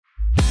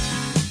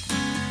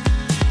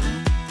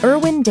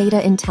Erwin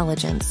Data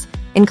Intelligence,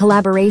 in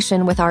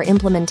collaboration with our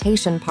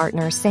implementation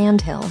partner,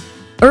 Sandhill.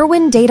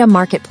 Erwin Data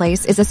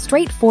Marketplace is a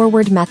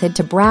straightforward method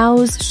to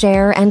browse,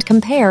 share, and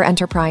compare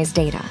enterprise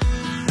data.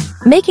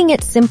 Making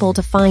it simple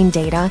to find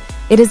data,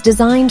 it is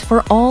designed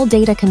for all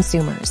data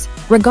consumers,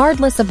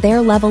 regardless of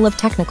their level of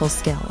technical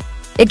skill.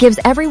 It gives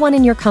everyone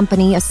in your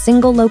company a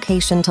single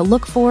location to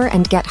look for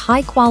and get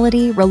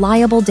high-quality,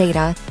 reliable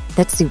data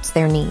that suits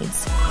their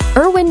needs.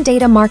 Erwin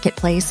Data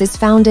Marketplace is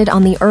founded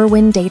on the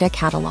Erwin Data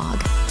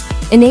Catalog,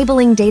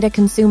 enabling data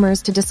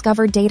consumers to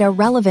discover data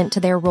relevant to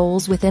their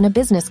roles within a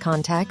business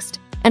context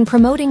and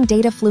promoting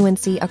data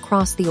fluency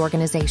across the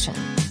organization.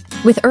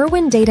 With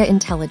Erwin Data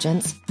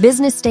Intelligence,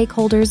 business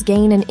stakeholders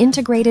gain an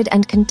integrated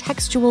and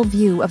contextual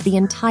view of the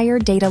entire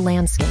data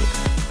landscape,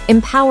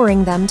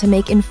 empowering them to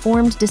make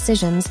informed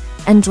decisions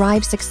and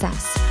drive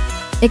success.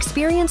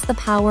 Experience the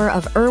power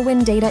of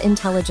Erwin Data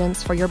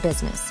Intelligence for your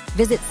business.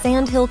 Visit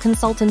Sandhill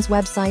Consultants'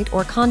 website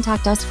or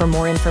contact us for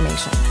more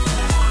information.